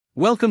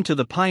Welcome to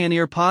the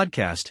Pioneer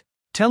Podcast,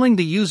 telling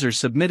the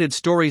user-submitted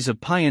stories of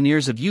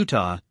pioneers of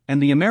Utah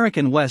and the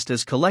American West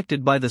as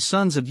collected by the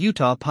Sons of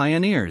Utah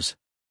Pioneers.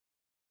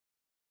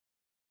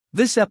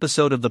 This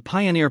episode of the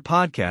Pioneer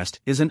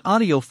Podcast is an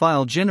audio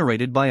file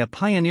generated by a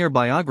pioneer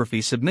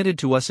biography submitted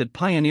to us at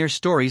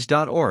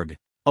pioneerstories.org,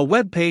 a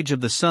webpage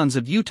of the Sons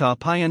of Utah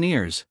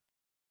Pioneers.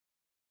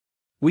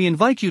 We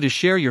invite you to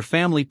share your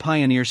family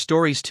pioneer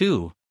stories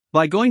too,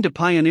 by going to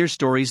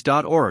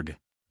pioneerstories.org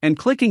and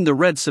clicking the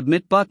red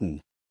Submit button.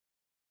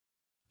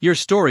 Your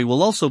story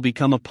will also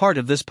become a part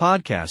of this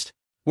podcast,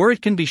 where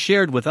it can be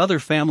shared with other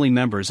family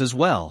members as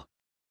well.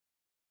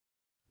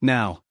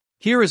 Now,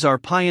 here is our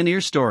pioneer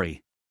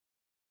story.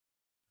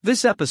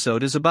 This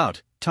episode is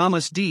about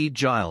Thomas D.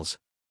 Giles.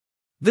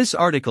 This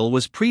article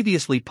was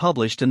previously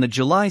published in the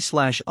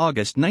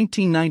July/August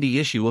 1990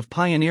 issue of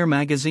Pioneer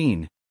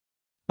magazine.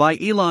 By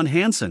Elon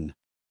Hansen.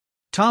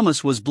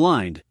 Thomas was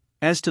blind.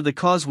 As to the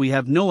cause, we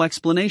have no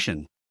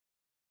explanation.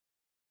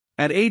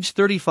 At age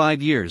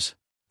 35 years,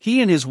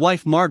 he and his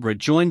wife Margaret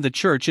joined the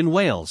church in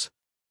Wales.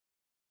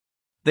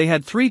 They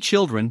had 3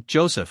 children: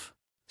 Joseph,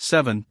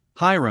 7,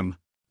 Hiram,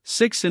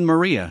 6, and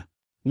Maria,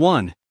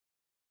 1.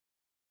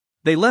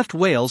 They left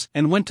Wales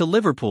and went to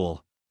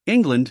Liverpool,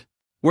 England,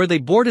 where they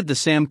boarded the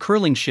Sam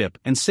Curling ship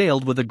and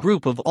sailed with a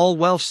group of all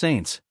Welsh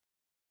saints.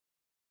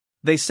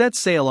 They set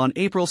sail on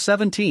April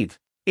 17,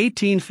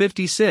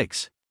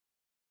 1856.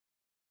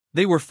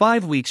 They were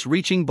 5 weeks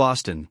reaching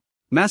Boston,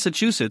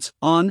 Massachusetts,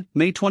 on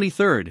May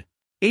 23,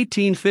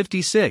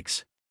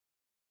 1856.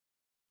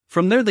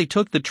 From there they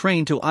took the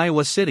train to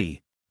Iowa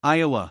City,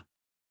 Iowa.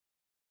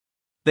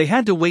 They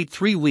had to wait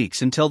 3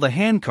 weeks until the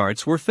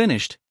handcarts were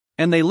finished,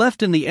 and they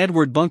left in the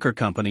Edward Bunker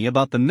Company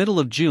about the middle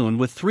of June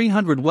with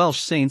 300 Welsh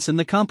saints in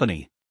the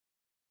company.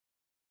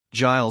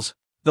 Giles,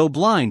 though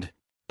blind,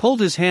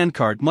 pulled his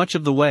handcart much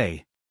of the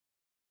way.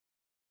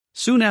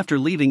 Soon after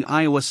leaving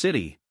Iowa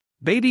City,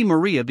 baby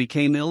Maria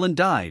became ill and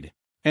died,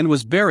 and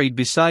was buried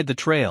beside the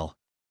trail.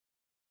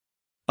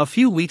 A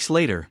few weeks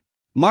later,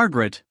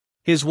 Margaret,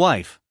 his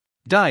wife,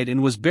 died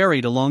and was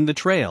buried along the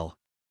trail.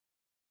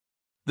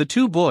 The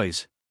 2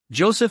 boys,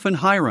 Joseph and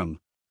Hiram,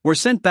 were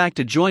sent back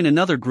to join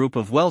another group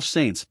of Welsh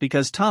saints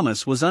because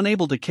Thomas was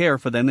unable to care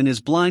for them in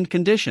his blind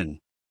condition.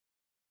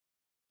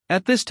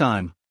 At this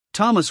time,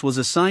 Thomas was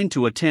assigned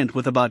to a tent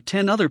with about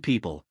 10 other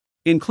people,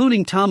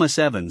 including Thomas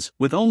Evans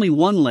with only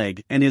 1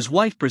 leg and his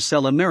wife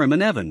Priscilla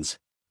Merriman Evans,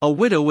 a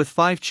widow with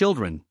 5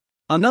 children,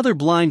 another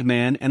blind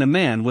man, and a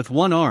man with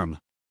 1 arm.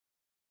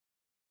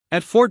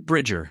 At Fort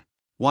Bridger,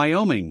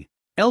 Wyoming,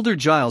 Elder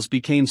Giles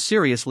became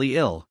seriously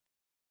ill.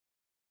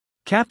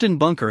 Captain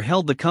Bunker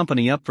held the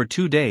company up for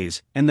 2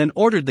 days and then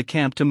ordered the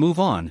camp to move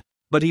on,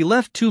 but he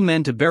left 2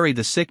 men to bury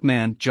the sick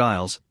man,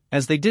 Giles,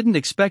 as they didn't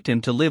expect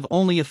him to live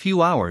only a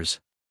few hours.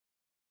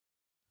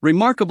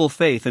 Remarkable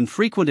faith and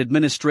frequent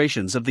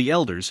administrations of the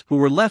elders who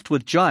were left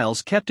with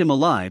Giles kept him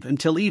alive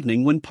until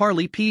evening, when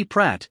Parley P.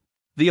 Pratt,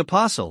 the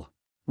apostle,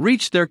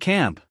 reached their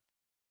camp.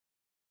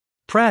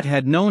 Pratt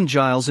had known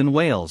Giles in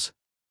Wales.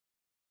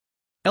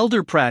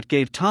 Elder Pratt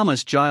gave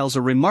Thomas Giles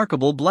a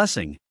remarkable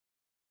blessing.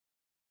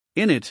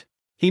 In it,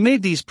 he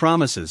made these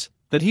promises: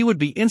 that he would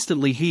be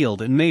instantly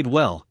healed and made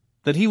well,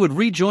 that he would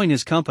rejoin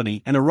his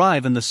company and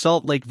arrive in the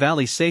Salt Lake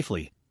Valley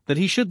safely, that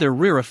he should there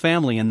rear a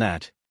family, and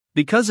that,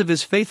 because of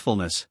his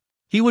faithfulness,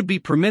 he would be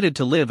permitted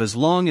to live as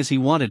long as he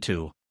wanted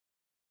to.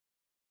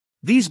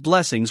 These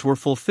blessings were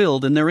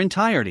fulfilled in their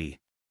entirety.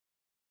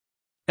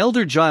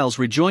 Elder Giles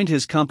rejoined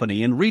his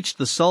company and reached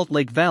the Salt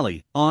Lake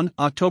Valley on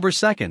October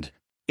 2,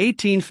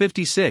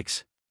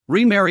 1856,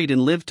 remarried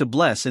and lived to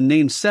bless and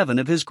name 7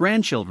 of his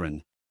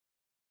grandchildren.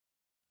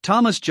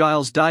 Thomas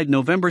Giles died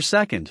November 2,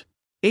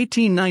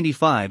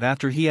 1895,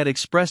 after he had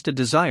expressed a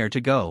desire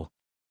to go.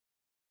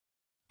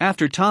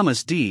 After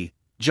Thomas D.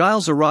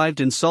 Giles arrived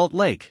in Salt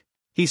Lake,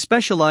 he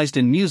specialized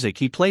in music.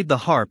 He played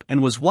the harp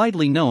and was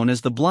widely known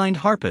as the blind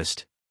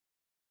harpist.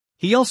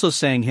 He also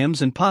sang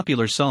hymns and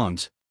popular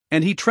songs,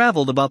 and he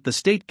traveled about the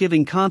state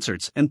giving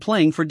concerts and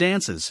playing for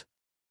dances.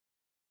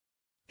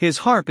 His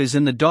harp is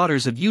in the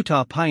Daughters of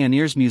Utah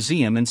Pioneers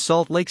Museum in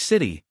Salt Lake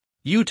City,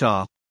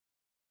 Utah.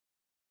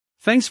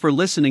 Thanks for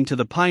listening to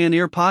the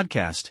Pioneer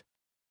Podcast.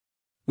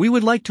 We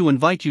would like to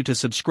invite you to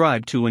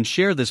subscribe to and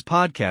share this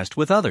podcast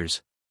with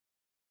others.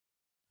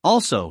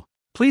 Also,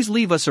 please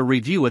leave us a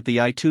review at the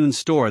iTunes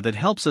store. That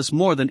helps us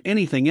more than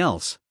anything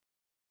else.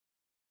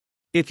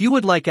 If you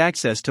would like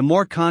access to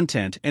more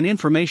content and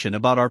information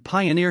about our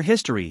pioneer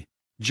history,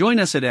 join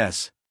us at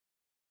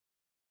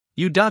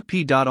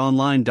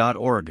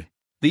su.p.online.org,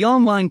 the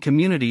online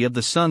community of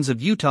the Sons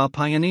of Utah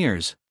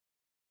Pioneers.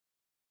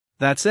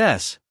 That's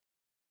su.p.online.org.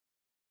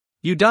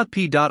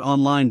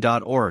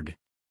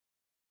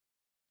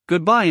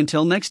 Goodbye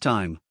until next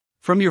time,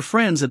 from your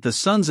friends at the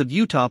Sons of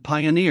Utah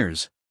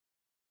Pioneers.